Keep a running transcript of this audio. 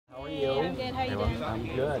good. How are you doing?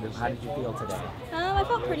 I'm good. How did you feel today? I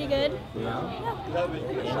felt pretty good. Yeah?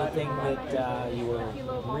 Anything that you were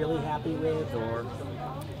really happy with, or?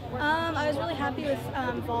 I was really happy with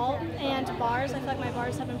vault and bars. I feel like my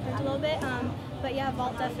bars have improved a little bit. But yeah,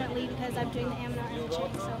 vault definitely because I'm doing the amino and the chain.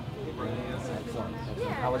 So. Excellent.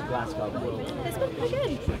 How was Glasgow? It's been pretty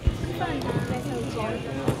good. It's fun. Nice to meet you.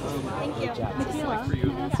 Thank you. Mykayla, are you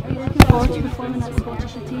looking forward to performing that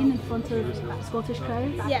Scottish routine in front of Scottish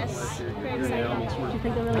crowds? Yes, very excited. Do you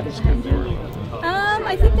think they're really behind you?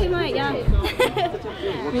 I think they might, yeah.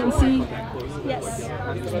 Wait and see. Yes.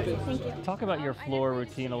 Thank you. Talk about your floor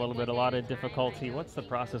routine a little bit. A lot of difficulty. What's the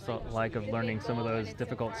process like of learning some of those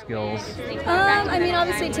difficult skills? I mean,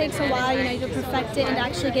 obviously it takes a while, you know, to perfect it and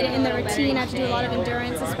actually get it in the routine. I have to do a lot of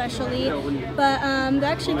endurance, especially. But they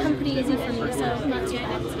actually come pretty easy for me, so not too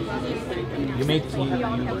bad.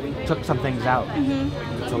 You took some things out.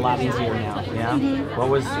 Mm-hmm. It's a lot easier now. Yeah. Mm-hmm. What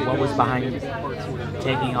was behind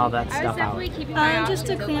taking all that stuff out? Just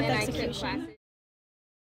to clean up the execution.